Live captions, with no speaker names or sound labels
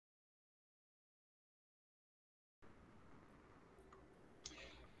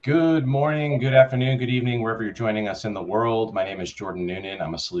Good morning, good afternoon, good evening, wherever you're joining us in the world. My name is Jordan Noonan.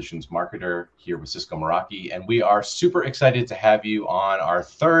 I'm a solutions marketer here with Cisco Meraki, and we are super excited to have you on our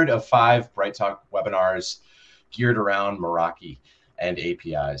third of 5 Bright Talk webinars geared around Meraki and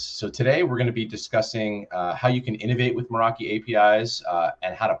APIs. So today we're going to be discussing how you can innovate with Meraki APIs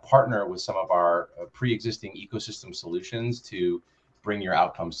and how to partner with some of our pre-existing ecosystem solutions to bring your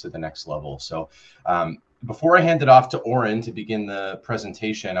outcomes to the next level. So before I hand it off to Oren to begin the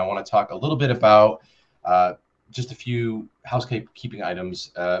presentation, I want to talk a little bit about just a few housekeeping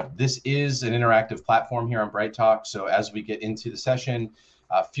items. This is an interactive platform here on Bright Talk. So as we get into the session,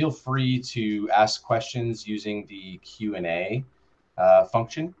 feel free to ask questions using the Q&A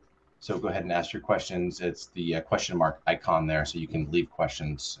function. So go ahead and ask your questions. It's the question mark icon there, so you can leave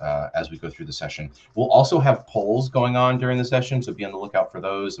questions as we go through the session. We'll also have polls going on during the session, so be on the lookout for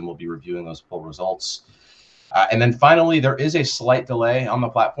those, and we'll be reviewing those poll results. And then finally, there is a slight delay on the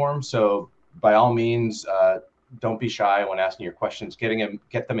platform. So by all means, don't be shy when asking your questions.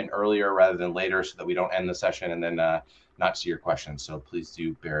 Get them in earlier rather than later so that we don't end the session and then not see your questions. So please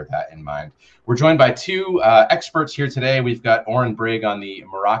do bear that in mind. We're joined by 2 experts here today. We've got Oren Brigg on the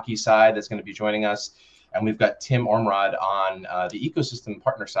Meraki side that's going to be joining us. And we've got Tim Ormrod on the ecosystem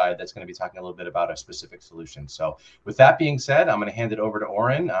partner side that's going to be talking a little bit about a specific solution. So with that being said, I'm going to hand it over to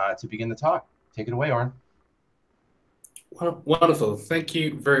Oren to begin the talk. Take it away, Oren. Wonderful. Thank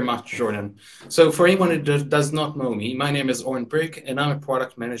you very much, Jordan. So for anyone who does not know me, my name is Oren Brigg, and I'm a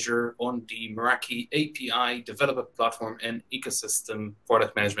product manager on the Meraki API developer platform and ecosystem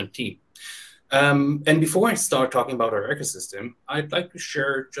product management team. And before I start talking about our ecosystem, I'd like to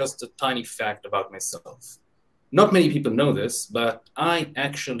share just a tiny fact about myself. Not many people know this, but I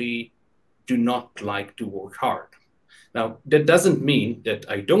actually do not like to work hard. Now, that doesn't mean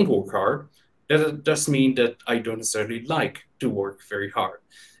that I don't work hard. That does mean that I don't necessarily like to work very hard,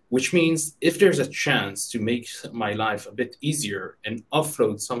 which means if there's a chance to make my life a bit easier and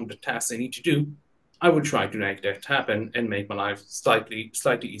offload some of the tasks I need to do, I would try to make that happen and make my life slightly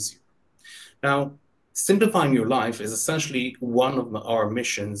easier. Now, simplifying your life is essentially one of our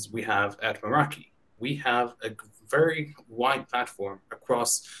missions we have at Meraki. We have a very wide platform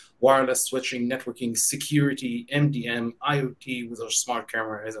across wireless switching, networking, security, MDM, IoT with our smart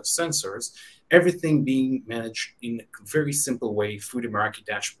camera as our sensors, everything being managed in a very simple way through the Meraki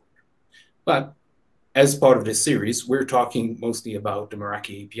dashboard. But as part of this series, we're talking mostly about the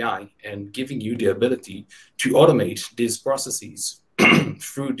Meraki API and giving you the ability to automate these processes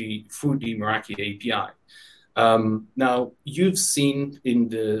through the Meraki API. Now, you've seen in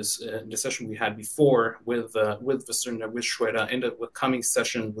this the session we had before with Vasurna, with Shweta, in the coming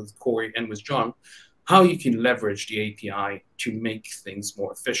session with Corey and with John, how you can leverage the API to make things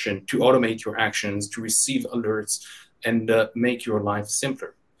more efficient, to automate your actions, to receive alerts, and make your life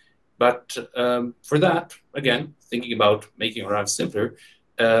simpler. But for that, again, thinking about making our lives simpler,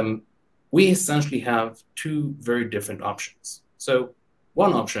 we essentially have 2 very different options. So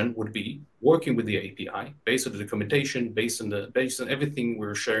one option would be working with the API based on the documentation, based on everything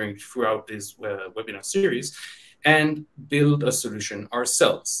we're sharing throughout this webinar series, and build a solution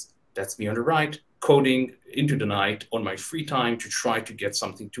ourselves. That's me on the right, coding into the night on my free time to try to get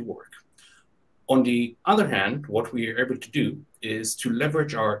something to work. On the other hand, what we are able to do is to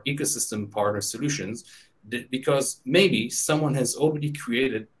leverage our ecosystem partner solutions because maybe someone has already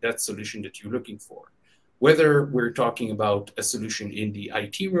created that solution that you're looking for. Whether we're talking about a solution in the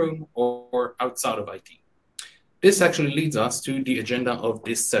IT room or outside of IT. This actually leads us to the agenda of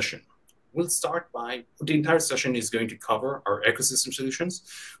this session. We'll start by, the entire session is going to cover our ecosystem solutions.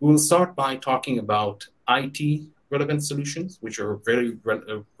 We'll start by talking about IT relevant solutions, which are very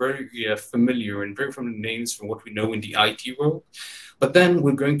familiar and very familiar names from what we know in the IT world. But then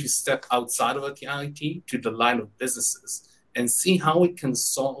we're going to step outside of the IT to the line of businesses and see how we can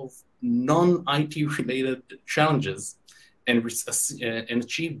solve non-IT related challenges and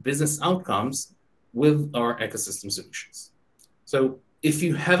achieve business outcomes with our ecosystem solutions. So if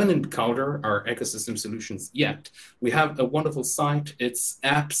you haven't encountered our ecosystem solutions yet, we have a wonderful site. It's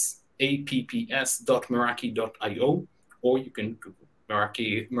apps.meraki.io, or you can Google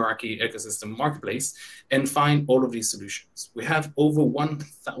Meraki Ecosystem Marketplace and find all of these solutions. We have over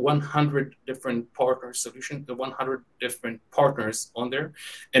 100 different partner solutions, 100 different partners on there,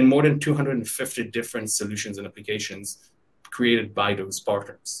 and more than 250 different solutions and applications created by those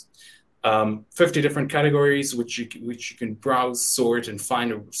partners. 50 different categories which you can browse, sort, and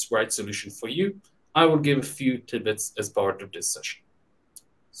find a right solution for you. I will give a few tidbits as part of this session.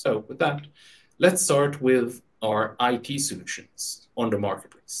 So with that, let's start with our IT solutions on the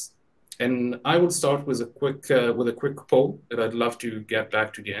marketplace. And I will start with a quick poll that I'd love to get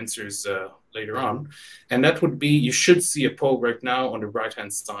back to the answers later on. And that would be, you should see a poll right now on the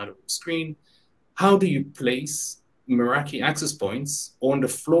right-hand side of the screen. How do you place Meraki access points on the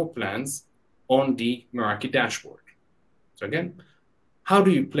floor plans on the Meraki dashboard? So again, how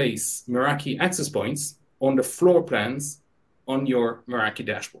do you place Meraki access points on the floor plans on your Meraki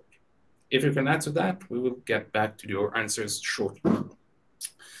dashboard? If you can answer that, we will get back to your answers shortly.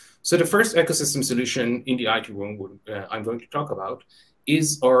 So the first ecosystem solution in the IT room I'm going to talk about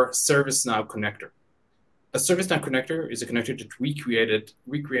is our ServiceNow connector. A ServiceNow connector is a connector that we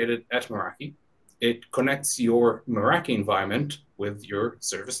created at Meraki. It connects your Meraki environment with your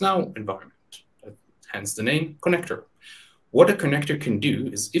ServiceNow environment, hence the name connector. What a connector can do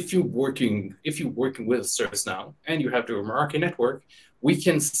is if you're working with ServiceNow and you have the Meraki network, we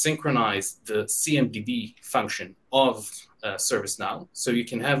can synchronize the CMDB function of ServiceNow. So you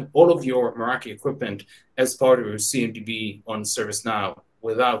can have all of your Meraki equipment as part of your CMDB on ServiceNow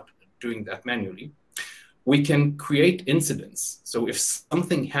without doing that manually. We can create incidents. So if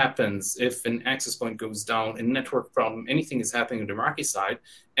something happens, if an access point goes down, a network problem, anything is happening on the Meraki side,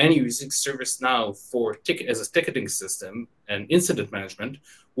 and you're using ServiceNow as a ticketing system and incident management,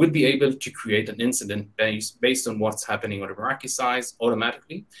 we'll be able to create an incident based on what's happening on the Meraki side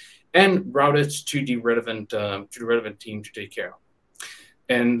automatically, and route it to the relevant team to take care of.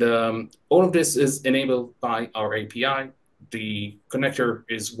 And all of this is enabled by our API. The connector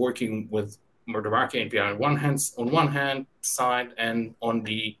is working with the Meraki API on one hand side, and on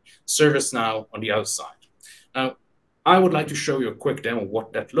the ServiceNow on the other side. Now, I would like to show you a quick demo of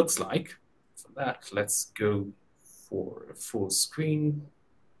what that looks like. For that, let's go for a full screen.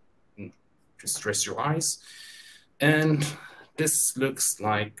 Just rest your eyes. And this looks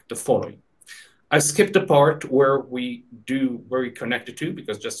like the following. I skipped the part where we connect it to,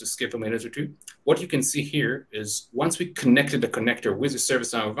 because just to skip a minute or two. What you can see here is once we connected the connector with the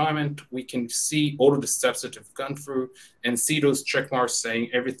ServiceNow environment, we can see all of the steps that have gone through and see those check marks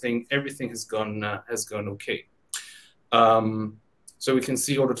saying everything has gone okay. So we can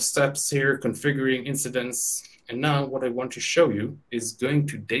see all of the steps here, configuring incidents. And now what I want to show you is going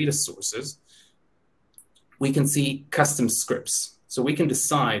to data sources. We can see custom scripts. So we can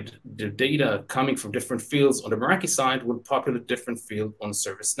decide the data coming from different fields on the Meraki side will populate different field on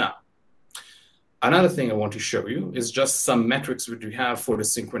ServiceNow. Another thing I want to show you is just some metrics which we have for the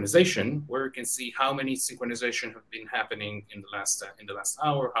synchronization, where you can see how many synchronization have been happening in the last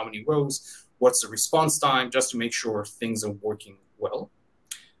hour, how many rows, what's the response time, just to make sure things are working well.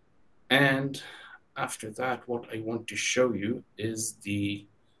 And after that, what I want to show you is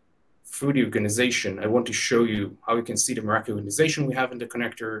through the organization, I want to show you how you can see the Meraki organization we have in the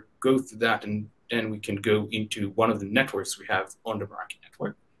connector, go through that, and then we can go into one of the networks we have on the Meraki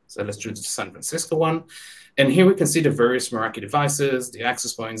network. So let's do the San Francisco one. And here we can see the various Meraki devices, the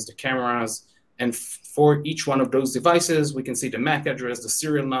access points, the cameras. And for each one of those devices, we can see the MAC address, the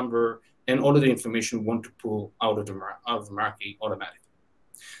serial number, and all of the information we want to pull out of the Meraki automatically.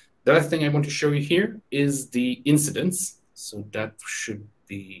 The other thing I want to show you here is the incidents. So that should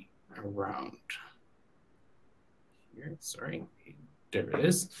be around here, sorry, there it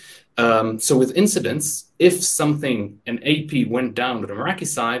is. So with incidents, if an AP went down to the Meraki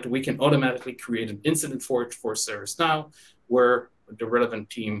side, we can automatically create an incident for it for ServiceNow, where the relevant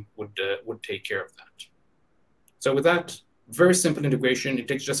team would take care of that. So with that, very simple integration. It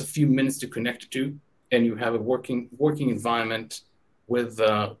takes just a few minutes to connect it to, and you have a working environment with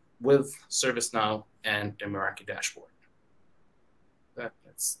ServiceNow and the Meraki dashboard.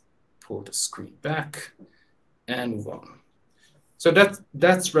 Let's pull the screen back and move on. So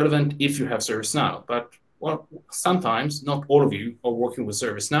that's relevant if you have ServiceNow, but well, sometimes not all of you are working with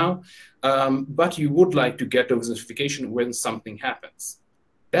ServiceNow, but you would like to get those notifications when something happens.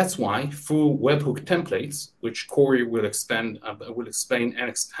 That's why through webhook templates, which Corey will explain and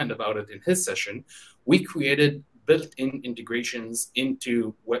expand about it in his session, we created built-in integrations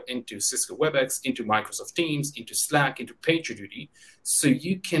into Cisco WebEx, into Microsoft Teams, into Slack, into PagerDuty, so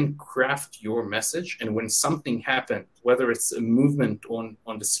you can craft your message. And when something happens, whether it's a movement on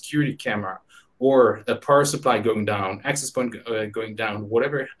the security camera or a power supply going down, access point going down,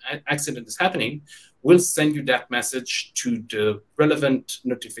 whatever accident is happening, we'll send you that message to the relevant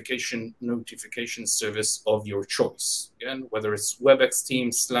notification service of your choice. Again, whether it's WebEx,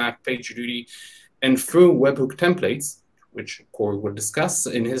 Teams, Slack, PagerDuty. And through webhook templates, which Corey will discuss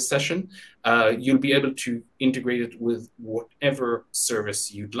in his session, you'll be able to integrate it with whatever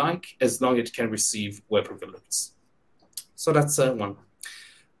service you'd like, as long as it can receive webhook alerts. So that's one.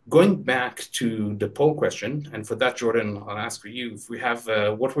 Going back to the poll question, and for that, Jordan, I'll ask for you, if we have,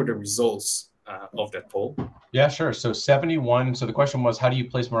 what were the results of that poll? Yeah, sure. So 71, so the question was, how do you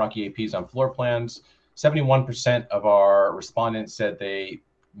place Meraki APs on floor plans? 71% of our respondents said they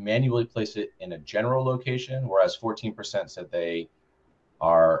manually place it in a general location, whereas 14% said they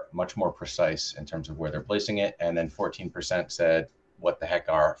are much more precise in terms of where they're placing it. And then 14% said, what the heck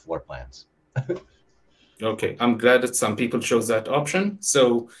are floor plans? Okay, I'm glad that some people chose that option.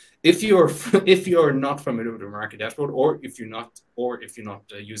 So if you're if you're not familiar with the Meraki dashboard, or if you're not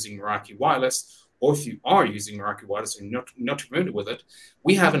using Meraki Wireless, or if you are using Meraki Wireless and not familiar with it,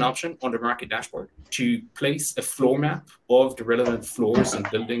 we have an option on the Meraki dashboard to place a floor map of the relevant floors and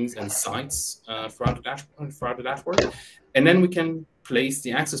buildings and sites throughout the dashboard, and then we can place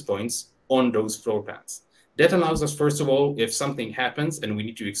the access points on those floor plans. That allows us, first of all, if something happens and we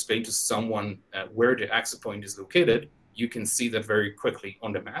need to explain to someone where the access point is located, you can see that very quickly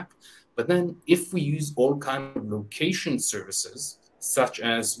on the map. But then if we use all kinds of location services, such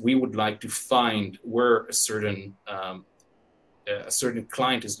as we would like to find where a certain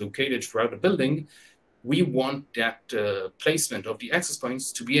client is located throughout the building, we want that placement of the access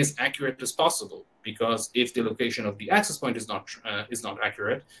points to be as accurate as possible. Because if the location of the access point is not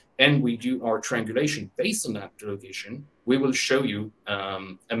accurate, and we do our triangulation based on that location, we will show you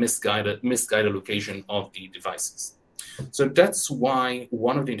a misguided location of the devices. So that's why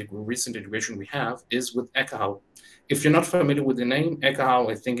one of the recent integration we have is with Ekahau. If you're not familiar with the name,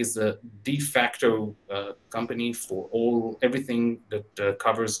 Ekahau, I think, is the de facto company for everything that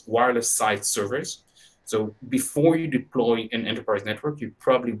covers wireless site servers. So before you deploy an enterprise network, you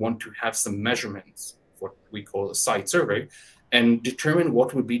probably want to have some measurements, what we call a site survey, and determine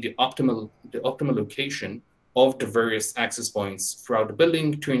what would be the optimal location of the various access points throughout the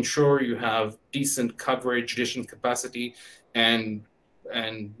building to ensure you have decent coverage, decent capacity, and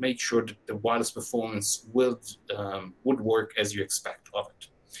make sure that the wireless performance would work as you expect of it.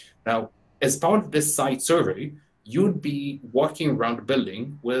 Now, as part of this site survey, you'd be walking around the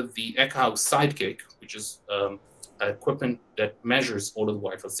building with the Ekahau Sidekick, which is equipment that measures all of the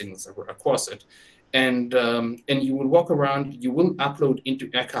Wi-Fi signals that were across it. And you will walk around, you will upload into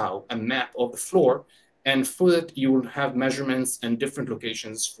Ekahau a map of the floor, and for it, you will have measurements and different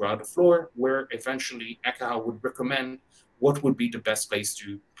locations throughout the floor, where eventually Ekahau would recommend what would be the best place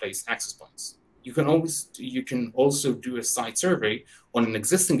to place access points. You can also do a site survey on an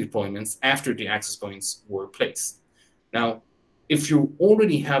existing deployments after the access points were placed. Now, if you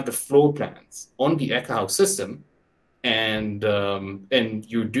already have the floor plans on the Ekahau system and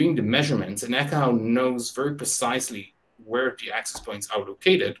you're doing the measurements, and Ekahau knows very precisely where the access points are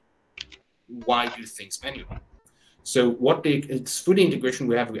located, why do things manually? So it's through the integration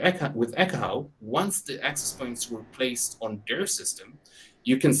we have with Ekahau, once the access points were placed on their system,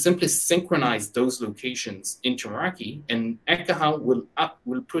 you can simply synchronize those locations into Meraki, and Ekahau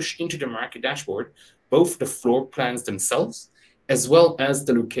will push into the Meraki dashboard both the floor plans themselves, as well as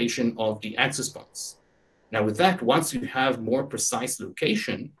the location of the access points. Now with that, once you have more precise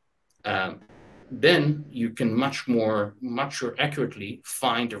location, then you can much more accurately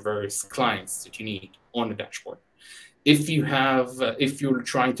find the various clients that you need on the dashboard. If you're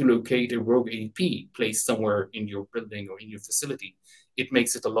trying to locate a rogue AP placed somewhere in your building or in your facility, it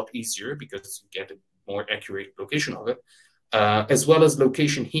makes it a lot easier because you get a more accurate location of it, as well as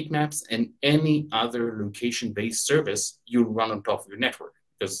location heat maps and any other location-based service you run on top of your network,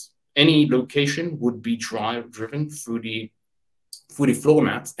 because any location would be driven through the floor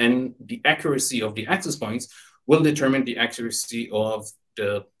maps, and the accuracy of the access points will determine the accuracy of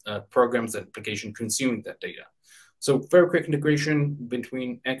the programs and application consuming that data. So very quick integration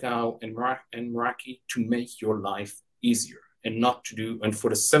between Ekahau and Meraki to make your life easier, and for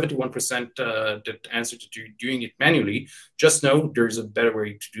the 71% that answer to doing it manually, just know there's a better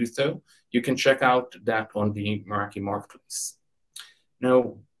way to do so. You can check out that on the Meraki marketplace.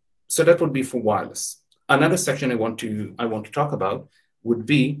 Now, so that would be for wireless. Another section I want to talk about would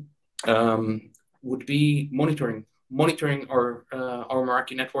be monitoring our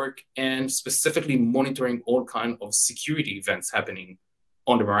Meraki network, and specifically monitoring all kinds of security events happening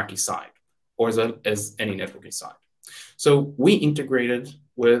on the Meraki side, or as any networking side. So we integrated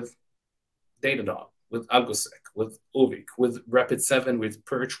with Datadog, with AlgoSec, with Ovic, with Rapid7, with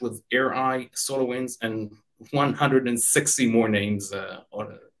Perch, with AirEye, SolarWinds, and 160 more names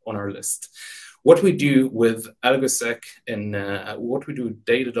on our list. What we do with AlgoSec and what we do with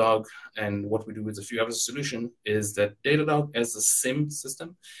Datadog and what we do with a few other solutions is that Datadog, as a SIM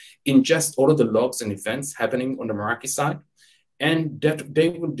system, ingests all of the logs and events happening on the Meraki side, and that they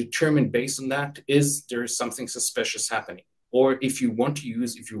will determine based on that, is there something suspicious happening? Or if you want to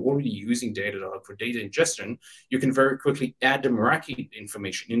use, if you're already using Datadog for data ingestion, you can very quickly add the Meraki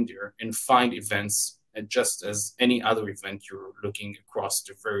information in there and find events just as any other event you're looking across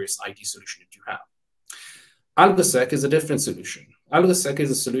the various IT solutions that you have. AlgoSec is a different solution. AlgoSec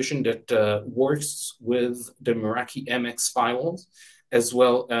is a solution that works with the Meraki MX firewalls, as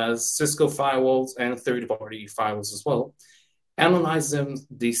well as Cisco firewalls and third-party firewalls as well. Analyze them,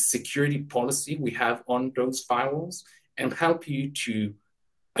 the security policy we have on those firewalls, and help you to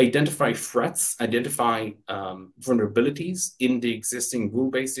identify threats, identify vulnerabilities in the existing rule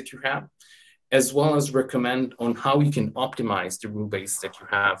base that you have, as well as recommend on how you can optimize the rule base that you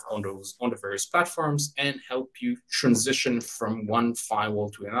have on the various platforms, and help you transition from one firewall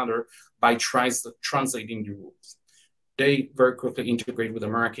to another by translating the rules. They very quickly integrate with the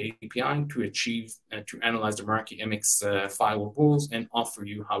Meraki API to achieve to analyze the Meraki MX firewall rules and offer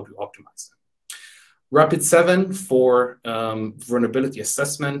you how to optimize them. Rapid7 for vulnerability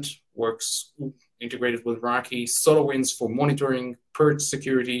assessment works integrated with Meraki. SolarWinds for monitoring, purge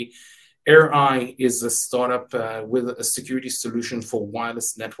security. AirEye is a startup with a security solution for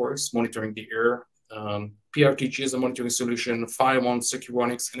wireless networks, monitoring the air. PRTG is a monitoring solution. Firewall,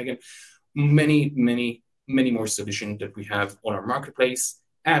 Securonics, and again, many more solutions that we have on our marketplace.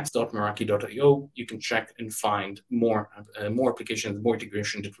 apps.meraki.io. You can check and find more applications, more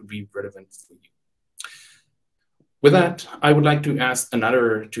integration that would be relevant for you. With that, I would like to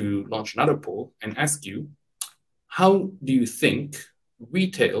launch another poll and ask you, how do you think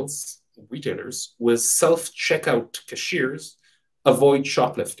retailers with self-checkout cashiers avoid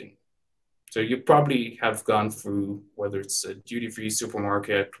shoplifting? So you probably have gone through, whether it's a duty-free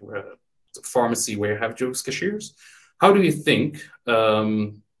supermarket or a pharmacy where you have those cashiers. How do you think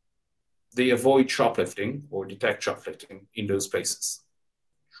they avoid shoplifting or detect shoplifting in those places?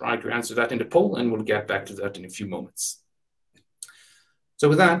 Try to answer that in the poll, and we'll get back to that in a few moments. So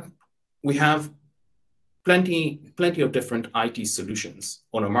with that, we have plenty of different IT solutions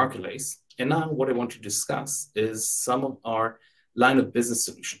on our marketplace. And now what I want to discuss is some of our line of business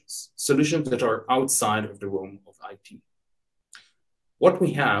solutions that are outside of the realm of IT. What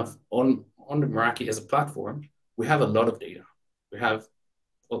we have on the Meraki as a platform, we have a lot of data. We have,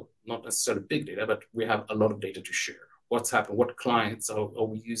 well, not necessarily big data, but we have a lot of data to share. What's happened, what clients are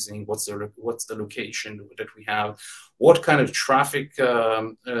we using, what's the location that we have, what kind of traffic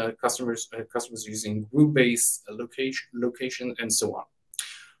customers using, group-based location, and so on.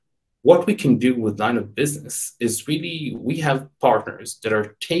 What we can do with line of business is really, we have partners that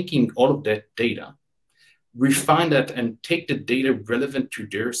are taking all of that data, refine that, and take the data relevant to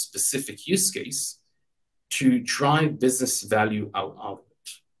their specific use case to drive business value out of it.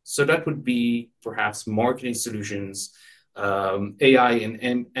 So that would be perhaps marketing solutions, AI and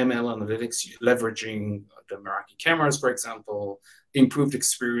ML analytics, leveraging the Meraki cameras, for example, improved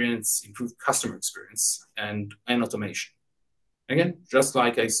experience, improved customer experience, and automation. Again, just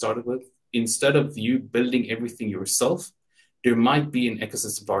like I started with, instead of you building everything yourself, there might be an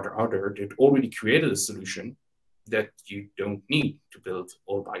ecosystem partner out there that already created a solution that you don't need to build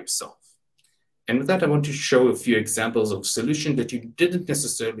all by yourself. And with that, I want to show a few examples of solutions that you didn't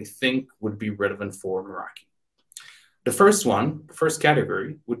necessarily think would be relevant for Meraki. The first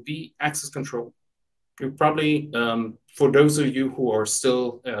category would be access control. You probably, for those of you who are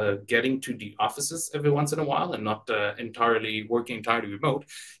still getting to the offices every once in a while and not working entirely remote,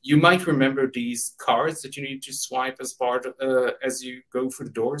 you might remember these cards that you need to swipe as part of, as you go through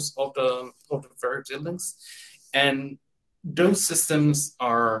the doors of the various buildings. And those systems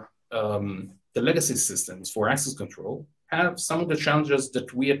are, the legacy systems for access control have some of the challenges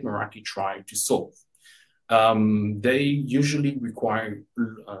that we at Meraki try to solve. They usually require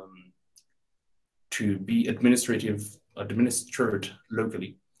to be administered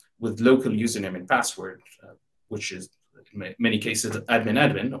locally with local username and password, which is in many cases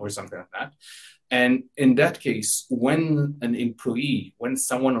admin or something like that. And in that case, when an employee, when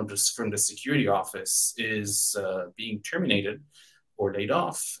someone from the security office is being terminated or laid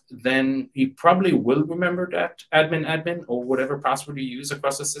off, then he probably will remember that admin or whatever password you use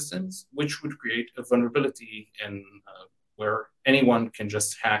across the systems, which would create a vulnerability in where anyone can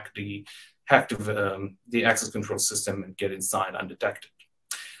just hack the access control system and get inside undetected.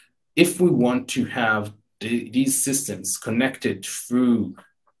 If we want to have these systems connected through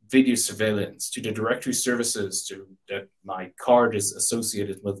video surveillance to the directory services that my card is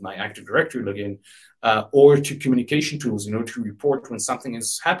associated with my Active Directory login, or to communication tools in order to report when something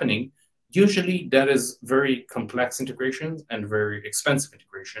is happening, usually that is very complex integration and very expensive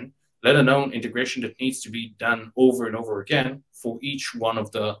integration let alone integration that needs to be done over and over again for each one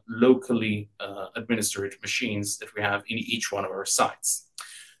of the locally administered machines that we have in each one of our sites.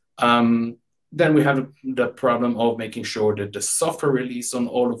 Then we have the problem of making sure that the software release on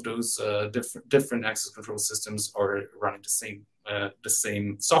all of those different access control systems are running the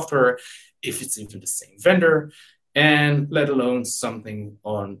same software, if it's even the same vendor, and let alone something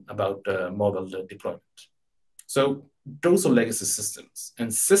about mobile deployment. So those are legacy systems,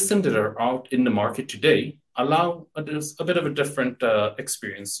 and systems that are out in the market today allow a bit of a different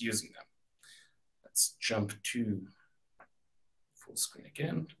experience using them. Let's jump to full screen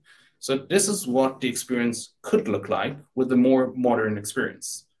again. So this is what the experience could look like with the more modern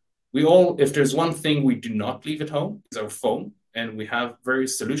experience. If there's one thing we do not leave at home, is our phone. And we have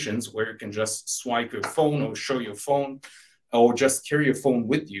various solutions where you can just swipe your phone or show your phone or just carry your phone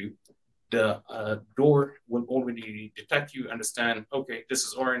with you. The door will already detect you, understand, okay, this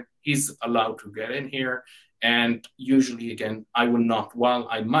is Oren, he's allowed to get in here. And usually, again, while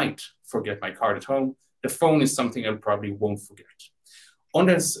I might forget my card at home, the phone is something I probably won't forget. On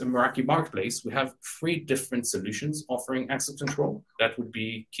this Meraki marketplace, we have 3 different solutions offering access control. That would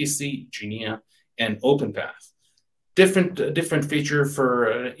be Kisi, Genia, and OpenPath. Different feature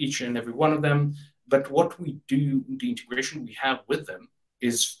for each and every one of them. But what we do, the integration we have with them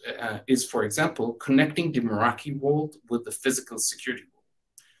is for example, connecting the Meraki world with the physical security world.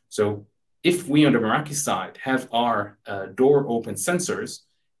 So if we on the Meraki side have our door open sensors,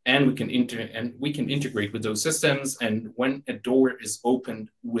 and we can integrate with those systems, and when a door is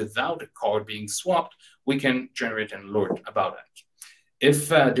opened without a card being swapped, we can generate an alert about it. If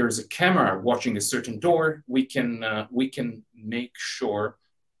there's a camera watching a certain door, we can make sure,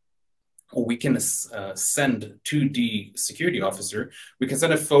 or we can send to the security officer, we can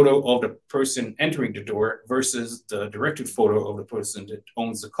send a photo of the person entering the door versus the directed photo of the person that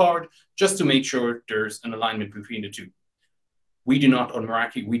owns the card, just to make sure there's an alignment between the two. We do not, on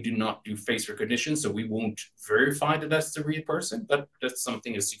Meraki, we do not do face recognition, so we won't verify that that's the real person, but that's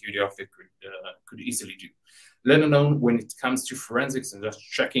something a security officer could easily do. Let alone when it comes to forensics and just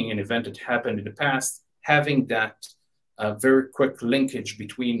checking an event that happened in the past, having that very quick linkage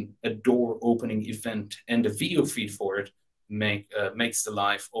between a door opening event and the video feed for it makes the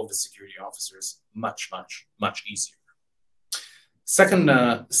life of the security officers much, much, much easier. Second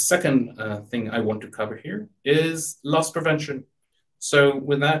thing I want to cover here is loss prevention. So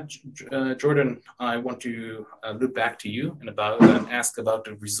with that, Jordan, I want to loop back to you and ask about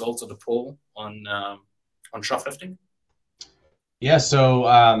the results of the poll on shoplifting. Yeah, so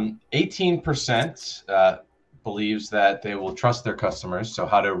 18% believes that they will trust their customers. So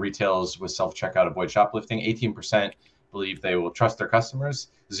how do retailers with self-checkout avoid shoplifting? 18% believe they will trust their customers.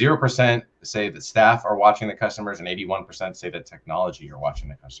 0% say that staff are watching the customers, and 81% say that technology are watching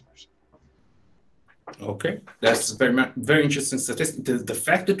the customers. Okay, that's very interesting statistic. The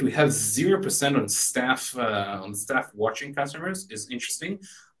fact that we have 0% on staff watching customers is interesting.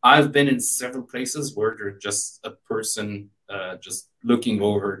 I've been in several places where there's just a person just looking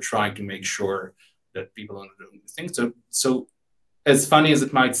over, trying to make sure that people are doing the thing. So as funny as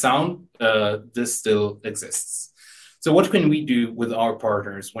it might sound, this still exists. So what can we do with our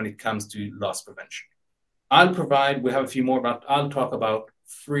partners when it comes to loss prevention? We have a few more, but I'll talk about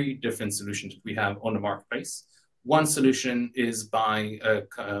 3 different solutions that we have on the marketplace. One solution is by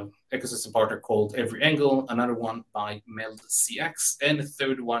an ecosystem partner called Every Angle, another one by MeldCX, and a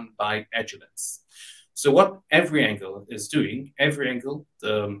third one by Agilence. So what Every Angle is doing, Every Angle,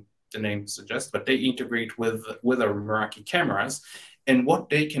 the name suggests, but they integrate with our Meraki cameras. And what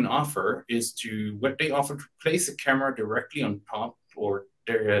they can offer is to place a camera directly on top, or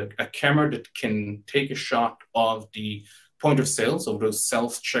a camera that can take a shot of the point of sales of those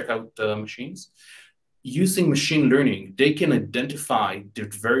self-checkout machines. Using machine learning, they can identify the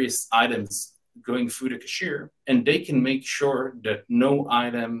various items going through the cashier, and they can make sure that no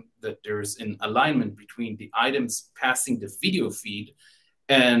item, that there's an alignment between the items passing the video feed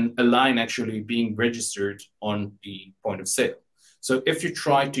and a line actually being registered on the point of sale. So if you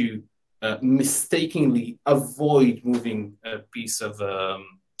try to mistakenly avoid moving a piece of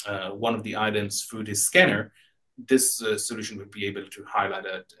one of the items through the scanner, this solution would be able to highlight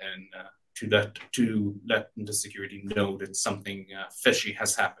it and to let the security know that something fishy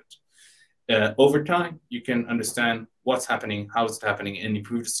has happened. Over time, you can understand what's happening, how it's happening, and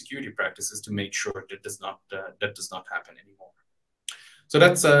improve the security practices to make sure that does not happen anymore. So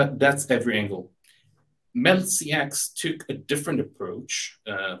that's Every Angle. MeldCX took a different approach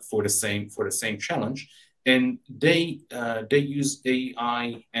for the same challenge, and they use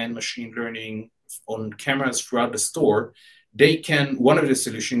AI and machine learning on cameras throughout the store One of the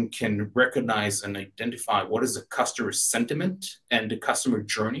solution can recognize and identify what is the customer sentiment and the customer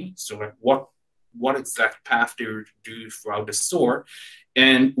journey. So like what exact path they do throughout the store,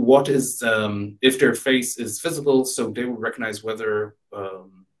 and what is, if their face is visible, so they will recognize whether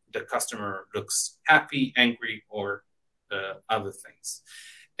the customer looks happy, angry, or other things.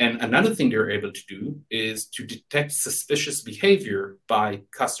 And another thing they're able to do is to detect suspicious behavior by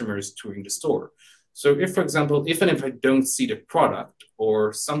customers touring the store. So if, for example, even if I don't see the product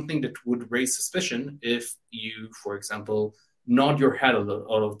or something that would raise suspicion, if you, for example, nod your head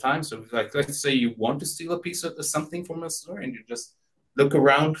all of the time. So like, let's say you want to steal a piece of something from a store and you just look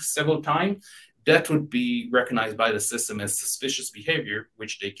around several times, that would be recognized by the system as suspicious behavior,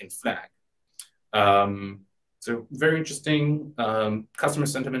 which they can flag. So very interesting. Customer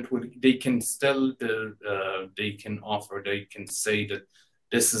sentiment, they can still, they can say that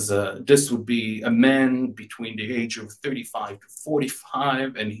this would be a man between the age of 35 to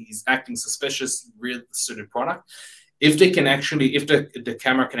 45, and he's acting suspicious with a certain product. If they can actually, if the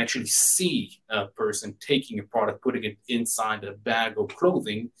camera can actually see a person taking a product, putting it inside a bag of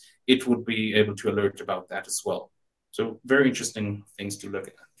clothing, it would be able to alert about that as well. So very interesting things to look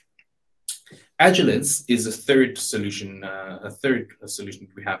at. Agilence is a third solution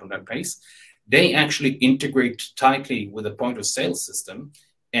we have on that place. They actually integrate tightly with a point of sale system,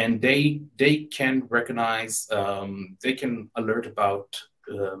 and they can recognize, they can alert about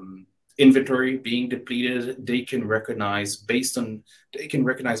inventory being depleted. They can recognize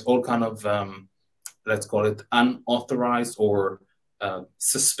all kind of, let's call it unauthorized or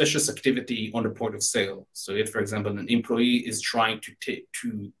suspicious activity on the point of sale. So if, for example, an employee is trying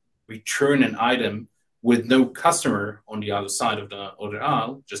to return an item with no customer on the other side of the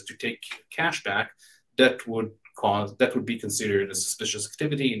aisle, just to take cash back, that would be considered a suspicious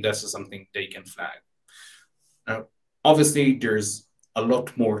activity, and that's something they can flag. Now, obviously, there's a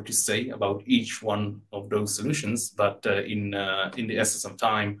lot more to say about each one of those solutions, but in the essence of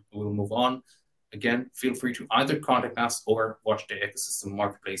time, we'll move on. Again, feel free to either contact us or watch the ecosystem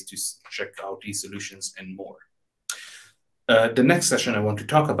marketplace to check out these solutions and more. The next session I want to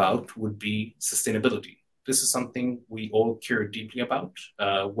talk about would be sustainability. This is something we all care deeply about,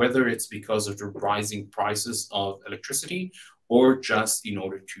 whether it's because of the rising prices of electricity or just in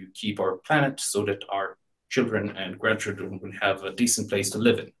order to keep our planet so that our children and grandchildren will have a decent place to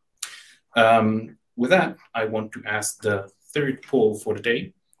live in. With that, I want to ask the third poll for the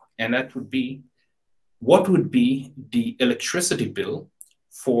day, and that would be, what would be the electricity bill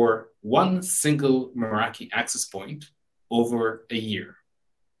for one single Meraki access point over a year?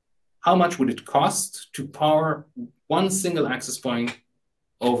 How much would it cost to power one single access point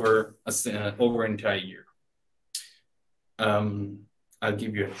over an entire year? I'll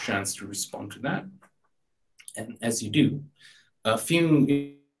give you a chance to respond to that. And as you do, a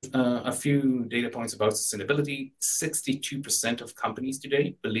few data points about sustainability. 62% of companies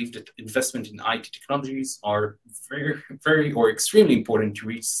today believe that investment in IT technologies are very or extremely important to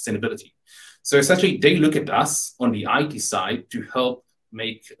reach sustainability. So essentially, they look at us on the IT side to help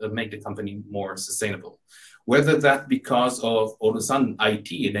make the company more sustainable. Whether that because of all of a sudden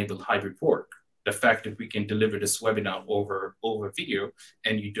IT-enabled hybrid work, the fact that we can deliver this webinar over video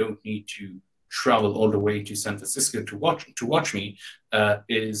and you don't need to travel all the way to San Francisco to watch me,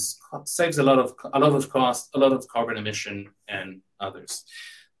 saves a lot of cost, a lot of carbon emission, and others.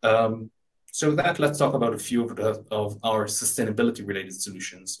 So let's talk about a few of our sustainability-related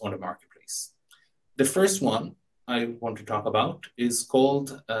solutions on the marketplace. The first one I want to talk about is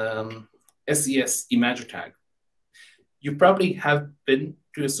called SES Imagitag. You probably have been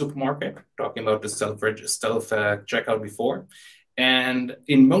to a supermarket talking about the self-checkout before. And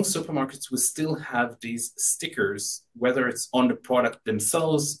in most supermarkets, we still have these stickers, whether it's on the product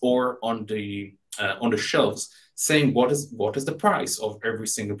themselves or on the shelves, saying what is the price of every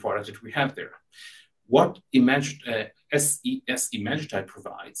single product that we have there. What SES Imagitag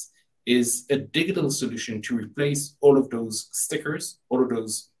provides is a digital solution to replace all of those stickers, all of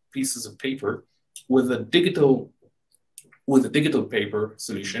those pieces of paper, with a digital paper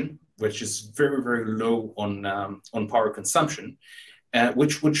solution, which is very low on power consumption,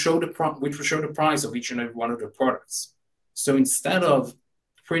 which would show the price of each and every one of the products. So instead of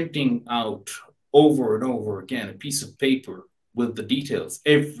printing out over and over again a piece of paper with the details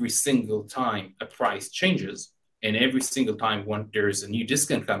every single time a price changes, and every single time when there is a new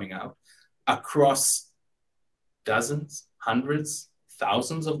discount coming out, across dozens, hundreds,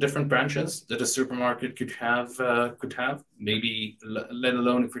 thousands of different branches that a supermarket could have, maybe let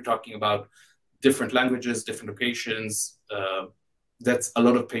alone if we're talking about different languages, different locations, that's a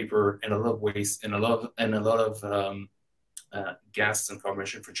lot of paper and a lot of waste and a lot of gas and carbon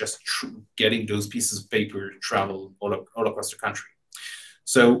emission for just getting those pieces of paper travel all across the country.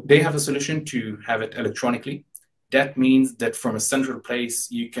 So they have a solution to have it electronically. That means that from a central place,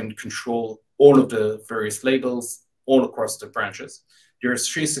 you can control all of the various labels all across the branches. There's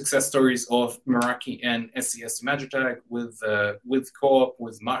 3 success stories of Meraki and SCS Magitag with Co-op,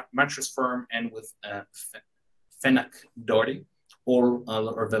 with Mattress Firm, and with Fenach Doherty. All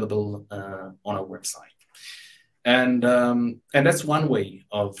are available on our website. And that's one way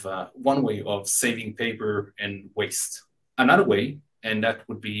of saving paper and waste. Another way, and that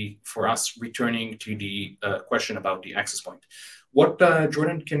would be for us returning to the question about the access point. What,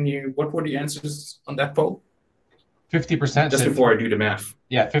 Jordan, what were the answers on that poll? 50% just before I do the math.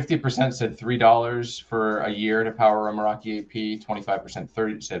 Yeah, 50% said $3 for a year to power a Meraki AP,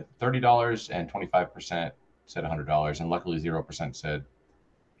 25% said $30, and 25% said $100. And luckily 0% said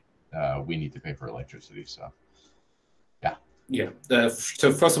we need to pay for electricity. So yeah. Yeah.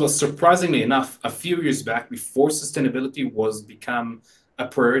 So first of all, surprisingly enough, a few years back, before sustainability was become a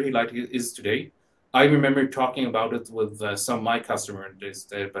priority like it is today, I remember talking about it with some of my customers.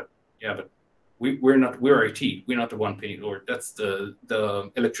 But we're IT. We're not the one paying, or that's the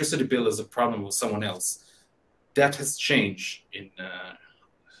electricity bill is a problem with someone else. That has changed in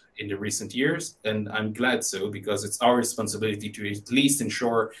the recent years, and I'm glad so, because it's our responsibility to at least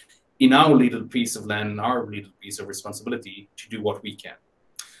ensure in our little piece of land, our little piece of responsibility, to do what we can.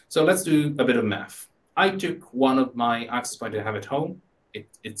 So let's do a bit of math. I took one of my access points I have at home.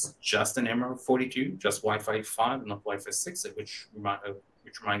 It's just an MR42, just Wi-Fi 5, not Wi-Fi 6, which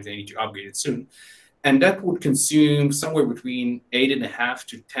reminds me I need to upgrade it soon. And that would consume somewhere between 8.5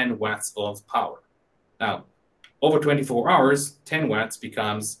 to 10 watts of power. Now, over 24 hours, 10 watts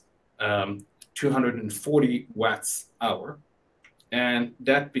becomes 240 watts hour. And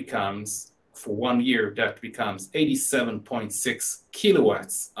that becomes, for 1 year, that becomes 87.6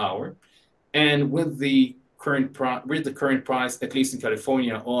 kilowatts hour. And with the current price, at least in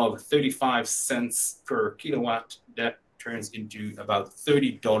California, of 35 cents per kilowatt, that turns into about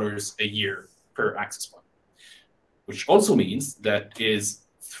 $30 a year per access point, which also means that is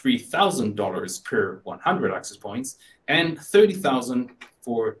 $3,000 per 100 access points and $30,000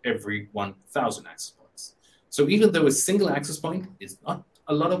 for every 1,000 access points. So even though a single access point is not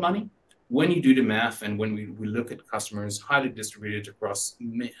a lot of money, when you do the math and when we look at customers highly distributed across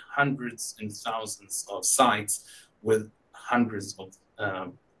hundreds and thousands of sites with hundreds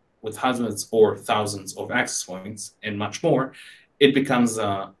or thousands of access points and much more, it becomes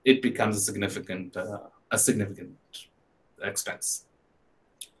a significant expense.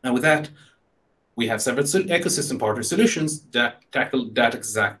 Now with that, we have several ecosystem partner solutions that tackle that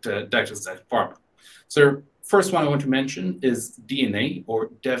exact problem. So first one I want to mention is DNA, or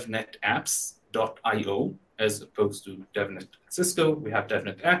DevNet Apps.io, as opposed to DevNet Cisco. We have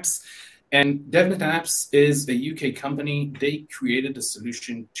DevNet Apps. And DevNet Apps is a UK company. They created a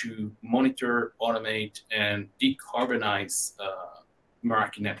solution to monitor, automate, and decarbonize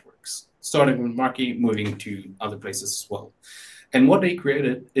Meraki networks, starting with Meraki, moving to other places as well. And what they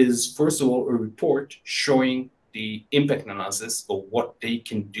created is, first of all, a report showing the impact analysis of what they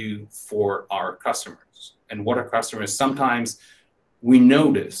can do for our customers. And what our customers, sometimes we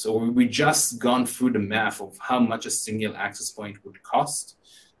notice, or we just gone through the math of how much a single access point would cost.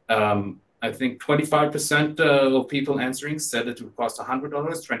 I think 25% of people answering said it would cost $100,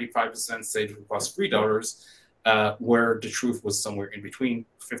 25% said it would cost $3, where the truth was somewhere in between.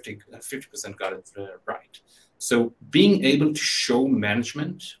 50% got it right. So being able to show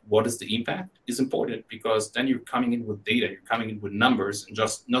management what is the impact is important, because then you're coming in with data, you're coming in with numbers, and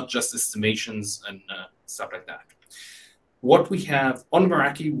not just estimations and stuff like that. What we have on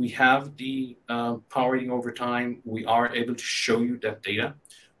Meraki, we have the powering over time. We are able to show you that data.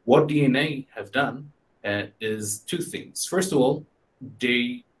 What DNA have done is 2 things. First of all,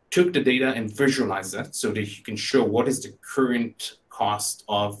 they took the data and visualized that so that you can show what is the current cost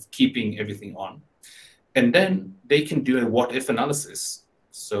of keeping everything on. And then they can do a what-if analysis.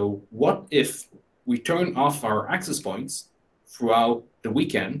 So what if we turn off our access points throughout the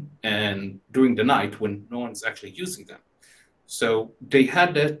weekend and during the night when no one's actually using them? So they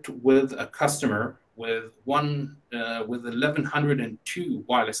had that with a customer with 1,102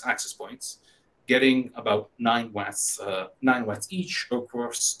 wireless access points, getting about 9 watts each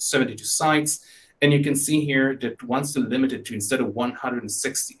across 72 sites. And you can see here that once they're limited to, instead of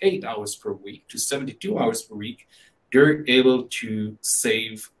 168 hours per week to 72 hours per week, they're able to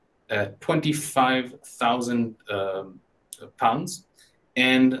save 25,000 pounds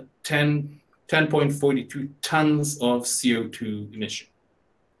and 10.42 tons of CO2 emission.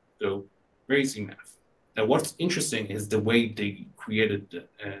 So very easy math. Now, what's interesting is the way they created,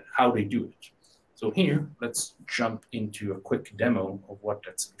 how they do it. So here, let's jump into a quick demo of what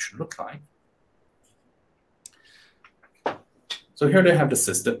that solution looks like. So here they have the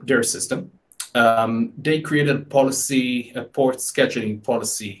system, their system. They created a policy, a port scheduling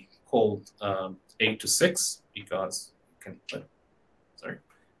policy called 8 to 6 because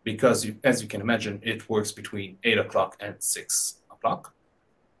as you can imagine, it works between 8 o'clock and 6 o'clock.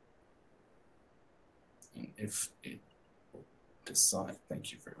 And if it decide,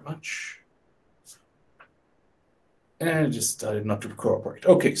 thank you very much. And I just decided not to cooperate.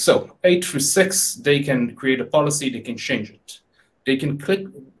 Okay, so 8 through 6, they can create a policy, they can change it. They can click,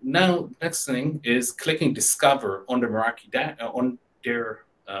 now next thing is clicking discover on the Meraki on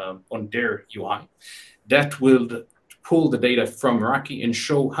their UI. That will pull the data from Meraki and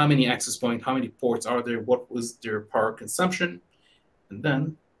show how many access points, how many ports are there, what was their power consumption. And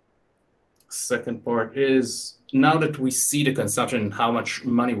then second part is, now that we see the consumption and how much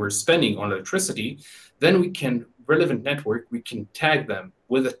money we're spending on electricity, then we can, relevant network, we can tag them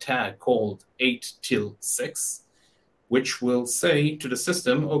with a tag called 8 till 6, which will say to the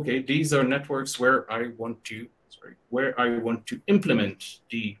system, okay, these are networks where I want to implement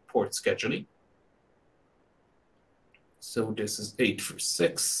the port scheduling. So this is 8 through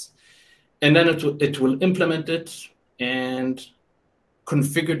 6. And then it will implement it and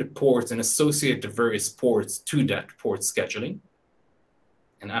configure the ports and associate the various ports to that port scheduling.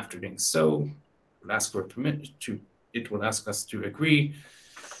 And after doing so, we'll ask for it will ask us to agree.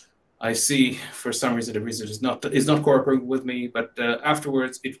 I see for some reason the reason is not cooperating with me, but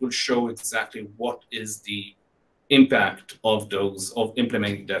afterwards it will show exactly what is the impact of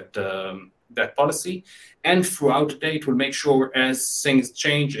implementing that policy. And throughout the day, it will make sure as things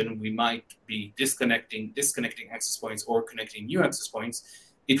change and we might be disconnecting access points or connecting new access points,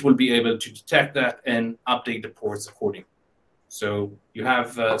 it will be able to detect that and update the ports accordingly. So you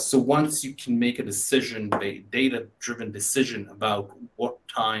have, so once you can make a decision, a data-driven decision about what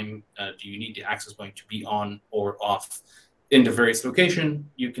time do you need the access point to be on or off in the various location,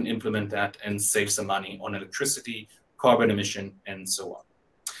 you can implement that and save some money on electricity, carbon emission, and so on.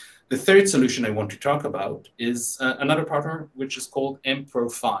 The third solution I want to talk about is another partner, which is called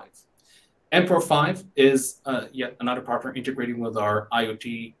MPro5. MPro5 is yet another partner integrating with our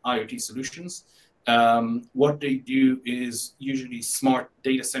IoT solutions. What they do is usually smart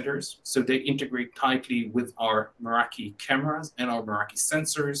data centers. So they integrate tightly with our Meraki cameras and our Meraki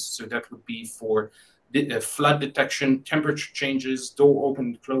sensors. So that would be for flood detection, temperature changes, door open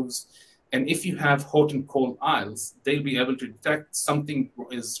and close. And if you have hot and cold aisles, they'll be able to detect something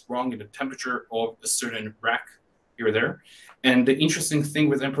is wrong in the temperature of a certain rack here or there. And the interesting thing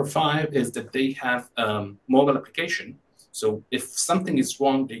with MPro5 is that they have mobile application. So if something is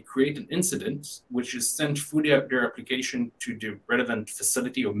wrong, they create an incident, which is sent through their application to the relevant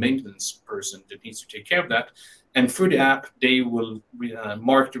facility or maintenance person that needs to take care of that. And through the app, they will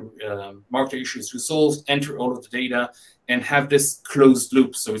mark the issues resolved, enter all of the data, and have this closed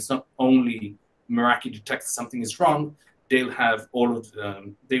loop. So it's not only Meraki detects something is wrong, they'll have all of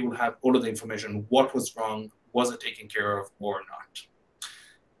they will have all of the information. What was wrong? Was it taken care of or not?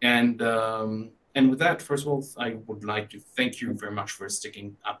 And with that, first of all, I would like to thank you very much for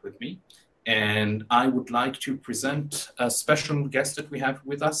sticking up with me. And I would like to present a special guest that we have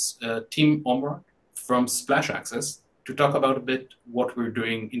with us, Tim Omra from Splash Access, to talk about a bit what we're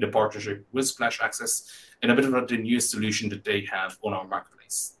doing in the partnership with Splash Access and a bit about the new solution that they have on our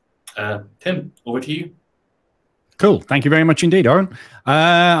marketplace. Tim, over to you. Cool. Thank you very much indeed, Aaron.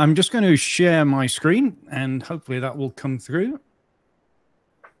 I'm just going to share my screen and hopefully that will come through.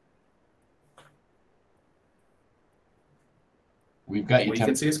 We've got you. You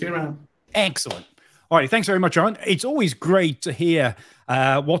can see your screen around. Excellent. All right. Thanks very much, Aaron. It's always great to hear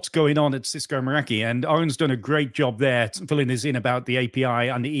what's going on at Cisco Meraki. And Aaron's done a great job there filling us in about the API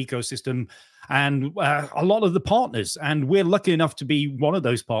and the ecosystem and a lot of the partners. And we're lucky enough to be one of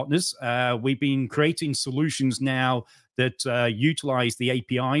those partners. We've been creating solutions now that utilize the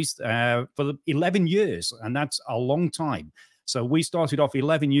APIs for 11 years, and that's a long time. So we started off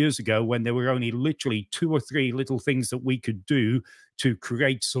 11 years ago when there were only literally 2 or 3 little things that we could do to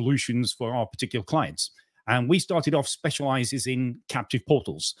create solutions for our particular clients. And we started off specializes in captive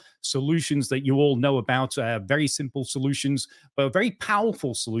portals, solutions that you all know about, very simple solutions, but very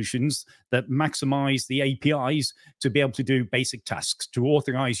powerful solutions that maximize the APIs to be able to do basic tasks, to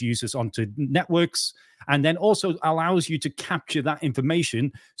authorize users onto networks, and then also allows you to capture that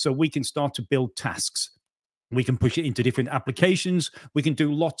information so we can start to build tasks. We can push it into different applications. We can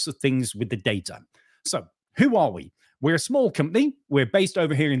do lots of things with the data. So who are we? We're a small company. We're based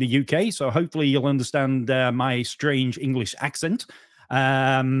over here in the UK, so hopefully you'll understand my strange English accent.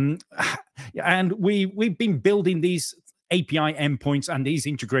 And we've been building these API endpoints and these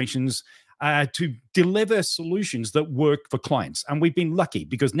integrations to deliver solutions that work for clients. And we've been lucky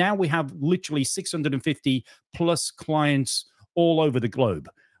because now we have literally 650 plus clients all over the globe.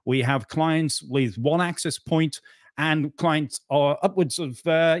 We have clients with one access point, and clients are upwards of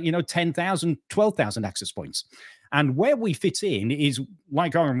 10,000, 12,000 access points. And where we fit in is,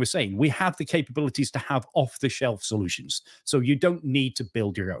 like Aaron was saying, we have the capabilities to have off-the-shelf solutions. So you don't need to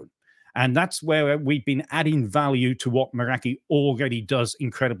build your own. And that's where we've been adding value to what Meraki already does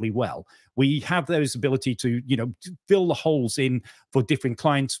incredibly well. We have those ability to, fill the holes in for different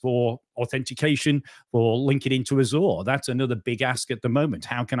clients for authentication, for linking into Azure. That's another big ask at the moment.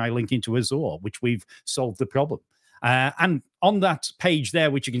 How can I link into Azure? Which we've solved the problem. And on that page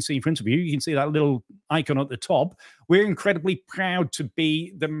there, which you can see in front of you, you can see that little icon at the top. We're incredibly proud to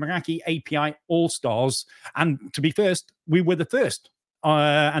be the Meraki API All-Stars. And to be first, we were the first.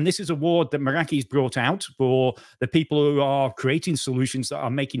 And this is an award that Meraki's brought out for the people who are creating solutions that are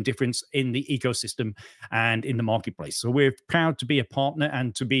making difference in the ecosystem and in the marketplace. So we're proud to be a partner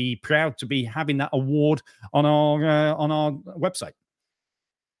and to be proud to be having that award on our website.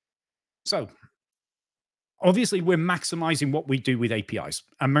 So obviously, we're maximizing what we do with APIs.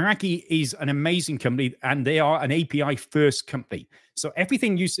 And Meraki is an amazing company, and they are an API-first company. So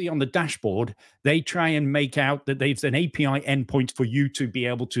everything you see on the dashboard, they try and make out that there's an API endpoint for you to be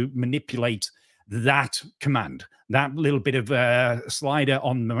able to manipulate that command. That little bit of a slider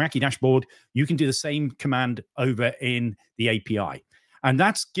on the Meraki dashboard, you can do the same command over in the API. And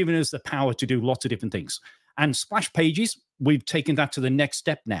that's given us the power to do lots of different things. And splash pages, we've taken that to the next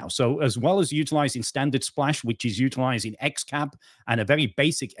step now. So as well as utilizing standard splash, which is utilizing XCAP and a very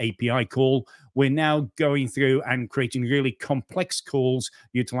basic API call, we're now going through and creating really complex calls,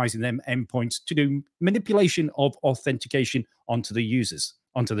 utilizing them endpoints to do manipulation of authentication onto the users,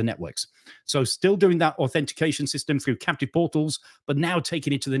 onto the networks. So still doing that authentication system through captive portals, but now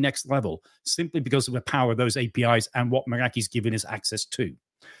taking it to the next level, simply because of the power of those APIs and what Meraki's giving us access to.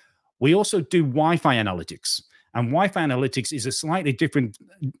 We also do Wi-Fi analytics. And Wi-Fi analytics is a slightly different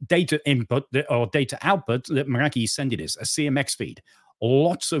data input or data output that Meraki is sending us, a CMX feed.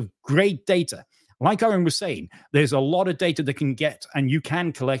 Lots of great data. Like Aaron was saying, there's a lot of data that can get and you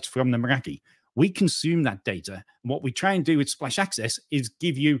can collect from the Meraki. We consume that data. What we try and do with Splash Access is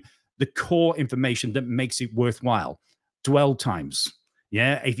give you the core information that makes it worthwhile. Dwell times.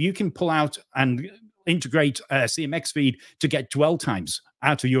 Yeah, if you can pull out and integrate a CMX feed to get dwell times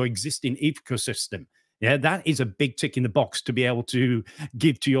out of your existing ecosystem, yeah, that is a big tick in the box to be able to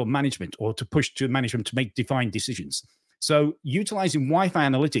give to your management or to push to management to make defined decisions. So utilizing Wi-Fi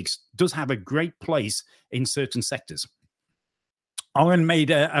analytics does have a great place in certain sectors. Owen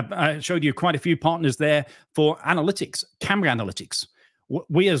showed you quite a few partners there for analytics, camera analytics.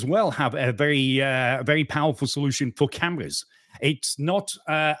 We as well have a very powerful solution for cameras. It's not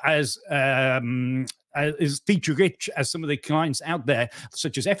as feature rich as some of the clients out there,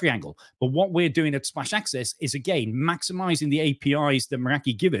 such as every angle. But what we're doing at Splash Access is, again, maximizing the APIs that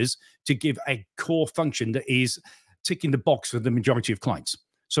Meraki give us to give a core function that is ticking the box for the majority of clients.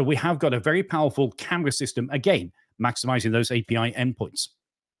 So we have got a very powerful camera system, again, maximizing those API endpoints.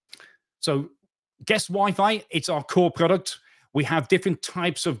 So guest Wi-Fi, it's our core product. We have different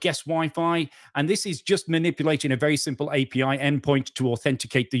types of guest Wi-Fi, and this is just manipulating a very simple API endpoint to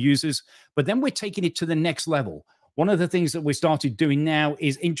authenticate the users. But then we're taking it to the next level. One of the things that we started doing now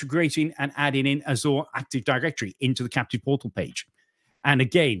is integrating and adding in Azure Active Directory into the captive portal page. And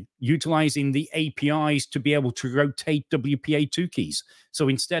again, utilizing the APIs to be able to rotate WPA2 keys. So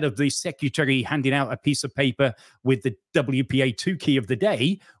instead of the secretary handing out a piece of paper with the WPA2 key of the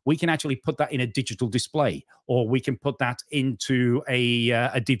day, we can actually put that in a digital display, or we can put that into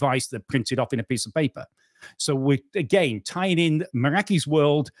a device that prints it off in a piece of paper. So we're, again, tying in Meraki's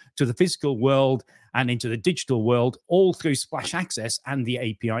world to the physical world and into the digital world, all through Splash Access and the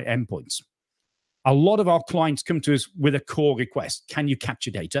API endpoints. A lot of our clients come to us with a core request. Can you capture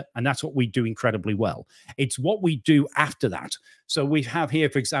data? And that's what we do incredibly well. It's what we do after that. So we have here,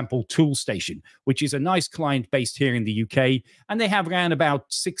 for example, Toolstation, which is a nice client based here in the UK. And they have around about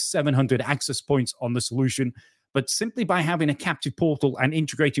 600-700 access points on the solution. But simply by having a captive portal and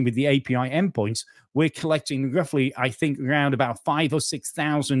integrating with the API endpoints, we're collecting roughly, I think, around about 5,000 or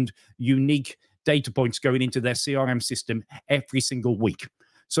 6,000 unique data points going into their CRM system every single week.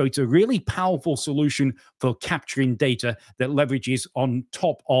 So it's a really powerful solution for capturing data that leverages on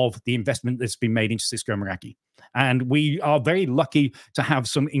top of the investment that's been made into Cisco Meraki. And we are very lucky to have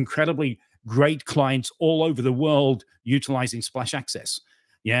some incredibly great clients all over the world utilizing Splash Access.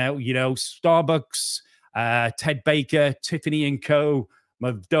 Yeah, Starbucks, Ted Baker, Tiffany & Co.,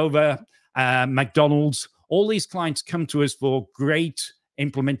 Moldova, McDonald's, all these clients come to us for great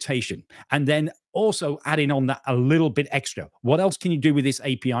implementation. And then also adding on that a little bit extra. What else can you do with this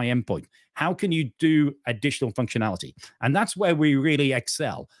API endpoint? How can you do additional functionality? And that's where we really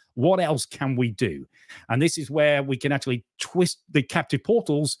excel. What else can we do? And this is where we can actually twist the captive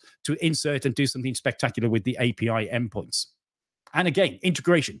portals to insert and do something spectacular with the API endpoints. And again,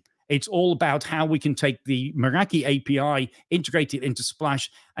 integration. It's all about how we can take the Meraki API, integrate it into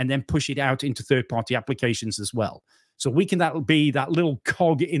Splash, and then push it out into third-party applications as well. So we can that'll be that little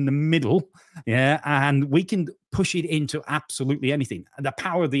cog in the middle, yeah, and we can push it into absolutely anything. And the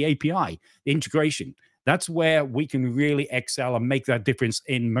power of the API, the integration, that's where we can really excel and make that difference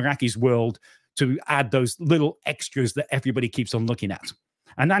in Meraki's world to add those little extras that everybody keeps on looking at.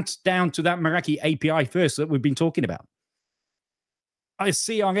 And that's down to that Meraki API first that we've been talking about.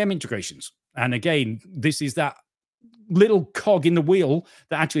 CRM integrations. And again, this is that little cog in the wheel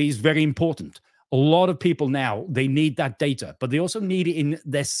that actually is very important. A lot of people now, they need that data, but they also need it in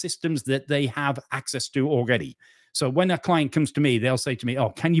their systems that they have access to already. So when a client comes to me, they'll say to me, oh,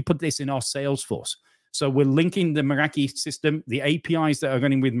 can you put this in our Salesforce? So we're linking the Meraki system, the APIs that are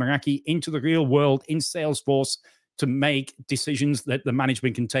running with Meraki into the real world in Salesforce to make decisions that the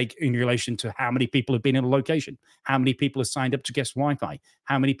management can take in relation to how many people have been in a location, how many people have signed up to guest Wi-Fi,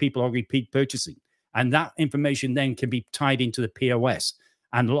 how many people are repeat purchasing. And that information then can be tied into the POS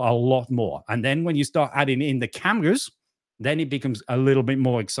and a lot more. And then when you start adding in the cameras, then it becomes a little bit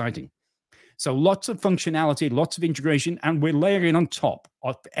more exciting. So lots of functionality, lots of integration, and we're layering on top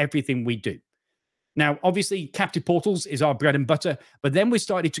of everything we do. Now, obviously, captive portals is our bread and butter, but then we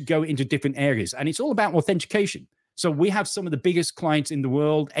started to go into different areas, and it's all about authentication. So we have some of the biggest clients in the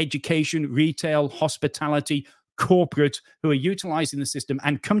world, education, retail, hospitality, corporate, who are utilizing the system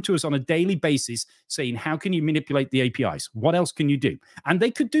and come to us on a daily basis saying, how can you manipulate the APIs? What else can you do? And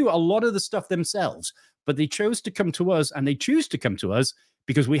they could do a lot of the stuff themselves, but they chose to come to us, and they choose to come to us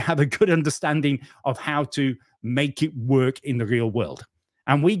because we have a good understanding of how to make it work in the real world.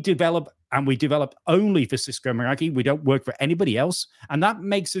 And we develop only for Cisco Meraki. We don't work for anybody else. And that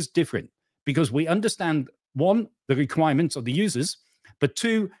makes us different because we understand, one, the requirements of the users, but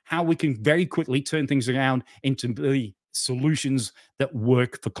two, how we can very quickly turn things around into the solutions that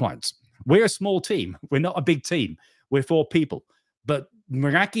work for clients. We're a small team. We're not a big team. We're 4 people. But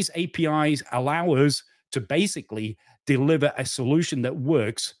Meraki's APIs allow us to basically deliver a solution that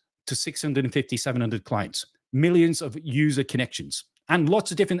works to 650, 700 clients, millions of user connections, and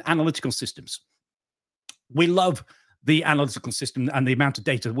lots of different analytical systems. We love the analytical system and the amount of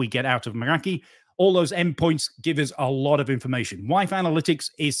data we get out of Meraki. All those endpoints give us a lot of information. Wi-Fi analytics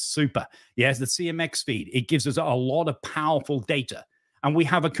is super. Yes, the CMX feed, it gives us a lot of powerful data. And we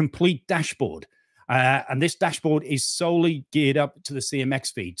have a complete dashboard. And this dashboard is solely geared up to the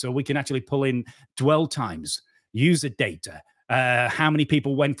CMX feed. So we can actually pull in dwell times, user data, how many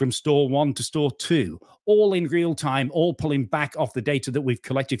people went from store 1 to store 2, all in real time, all pulling back off the data that we've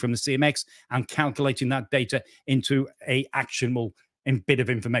collected from the CMX and calculating that data into a actionable bit of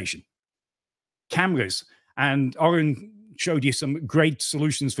information. Cameras, and Oren showed you some great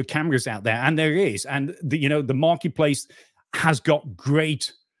solutions for cameras out there, and there is, and the marketplace has got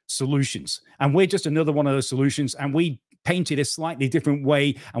great solutions, and we're just another one of those solutions, and we painted a slightly different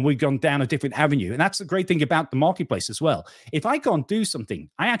way, and we've gone down a different avenue. And that's the great thing about the marketplace as well. If I can't do something,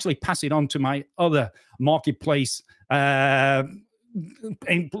 I actually pass it on to my other marketplace friends,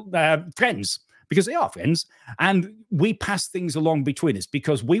 because they are friends, and we pass things along between us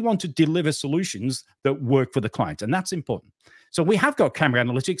because we want to deliver solutions that work for the client, and that's important. So we have got camera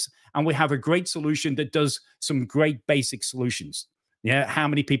analytics, and we have a great solution that does some great basic solutions. Yeah, how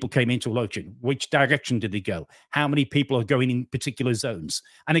many people came into a location? Which direction did they go? How many people are going in particular zones?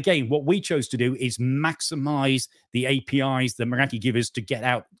 And again, what we chose to do is maximize the APIs that Meraki give us to get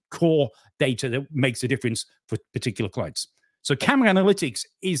out core data that makes a difference for particular clients. So camera analytics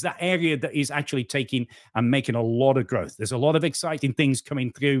is that area that is actually taking and making a lot of growth. There's a lot of exciting things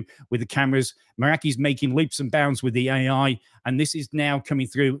coming through with the cameras. Meraki's making leaps and bounds with the AI, and this is now coming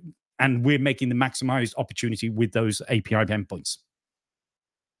through, and we're making the maximized opportunity with those API endpoints.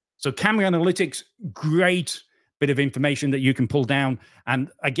 So camera analytics, great bit of information that you can pull down.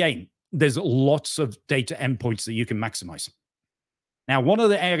 And again, there's lots of data endpoints that you can maximize. Now, one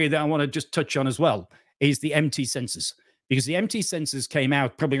other area that I want to just touch on as well is the MT sensors, because the MT sensors came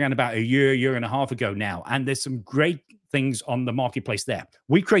out probably around about a year and a half ago now. And there's some great things on the marketplace there.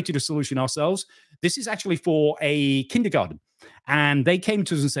 We created a solution ourselves. This is actually for a kindergarten. And they came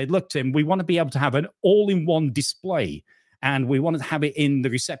to us and said, look, Tim, we want to be able to have an all-in-one display, and we want to have it in the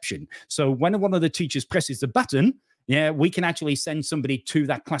reception. So when one of the teachers presses the button, yeah, we can actually send somebody to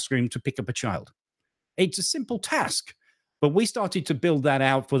that classroom to pick up a child. It's a simple task, but we started to build that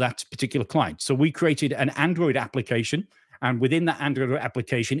out for that particular client. So we created an Android application, and within that Android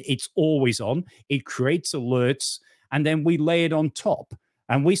application, it's always on. It creates alerts, and then we lay it on top.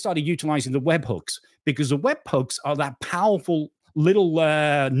 And we started utilizing the webhooks, because the webhooks are that powerful little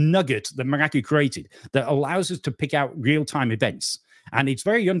nugget that Meraki created that allows us to pick out real-time events. And it's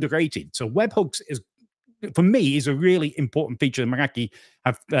very underrated. So webhooks is, for me, is a really important feature that Meraki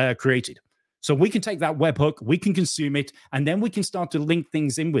have created. So we can take that webhook, we can consume it, and then we can start to link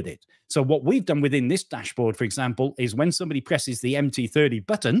things in with it. So what we've done within this dashboard, for example, is when somebody presses the MT30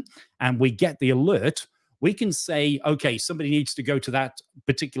 button and we get the alert, we can say, okay, somebody needs to go to that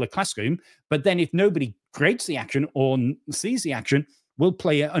particular classroom. But then if nobody creates the action or sees the action, we'll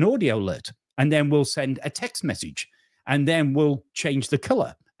play an audio alert, and then we'll send a text message, and then we'll change the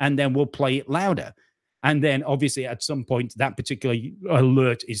color, and then we'll play it louder. And then obviously at some point, that particular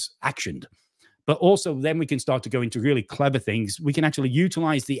alert is actioned. But also then we can start to go into really clever things. We can actually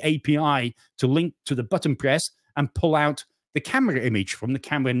utilize the API to link to the button press and pull out the camera image from the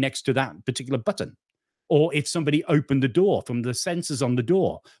camera next to that particular button. Or if somebody opened the door from the sensors on the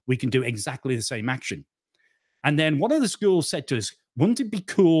door, we can do exactly the same action. And then one of the schools said to us, wouldn't it be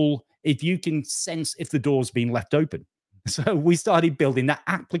cool if you can sense if the door's been left open? So we started building that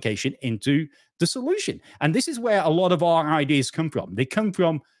application into the solution. And this is where a lot of our ideas come from. They come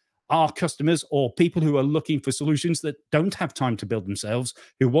from our customers or people who are looking for solutions that don't have time to build themselves,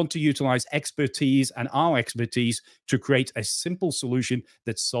 who want to utilize expertise and our expertise to create a simple solution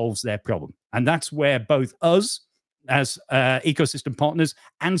that solves their problem. And that's where both us as ecosystem partners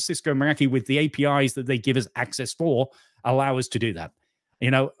and Cisco Meraki, with the APIs that they give us access for, allow us to do that.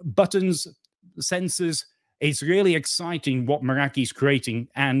 You know, buttons, sensors, it's really exciting what Meraki is creating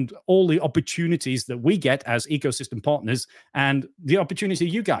and all the opportunities that we get as ecosystem partners and the opportunity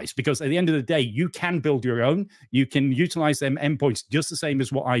of you guys, because at the end of the day, you can build your own. You can utilize them endpoints just the same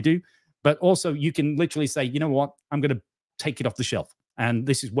as what I do, but also you can literally say, you know what, I'm going to take it off the shelf. And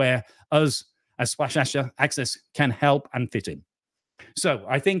this is where us as Splash Access can help and fit in. So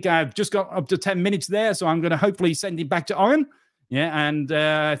I think I've just got up to 10 minutes there. So I'm going to hopefully send it back to Oren. Yeah, and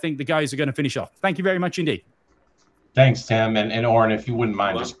I think the guys are going to finish off. Thank you very much indeed. Thanks, Tim. And Oren, if you wouldn't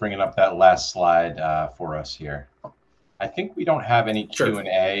mind just bringing up that last slide for us here. I think we don't have any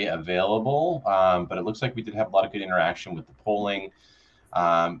Q&A available, but it looks like we did have a lot of good interaction with the polling.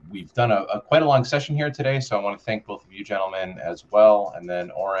 We've done quite a long session here today, so I want to thank both of you gentlemen as well. And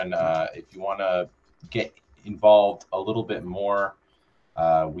then Oren, if you want to get involved a little bit more,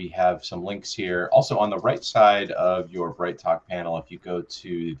 we have some links here. Also on the right side of your Bright Talk panel, if you go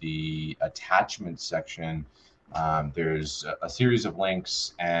to the attachments section, there's a series of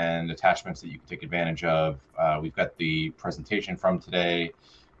links and attachments that you can take advantage of. We've got the presentation from today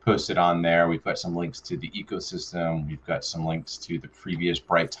posted on there. We've got some links to the ecosystem. We've got some links to the previous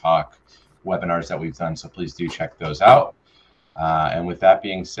Bright Talk webinars that we've done. So please do check those out. And with that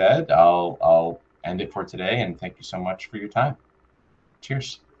being said, I'll end it for today. And thank you so much for your time.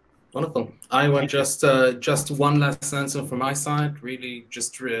 Cheers. Wonderful. I want just one last answer from my side. Really,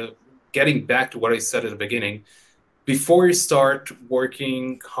 just getting back to what I said at the beginning. Before you start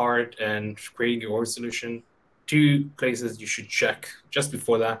working hard and creating your own solution, 2 places you should check just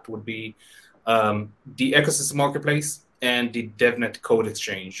before that would be the ecosystem marketplace and the DevNet code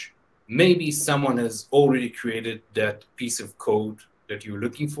exchange. Maybe someone has already created that piece of code that you're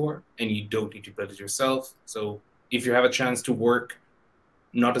looking for, and you don't need to build it yourself. So if you have a chance to work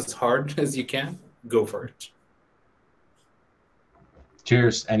not as hard as you can, go for it.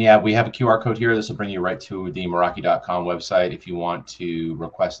 Cheers. And yeah, we have a QR code here. This will bring you right to the Meraki.com website if you want to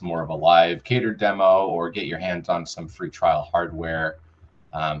request more of a live catered demo or get your hands on some free trial hardware.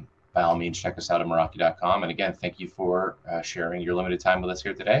 By all means, check us out at Meraki.com. And again, thank you for sharing your limited time with us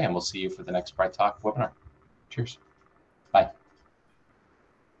here today. And we'll see you for the next Bright Talk webinar. Cheers. Bye.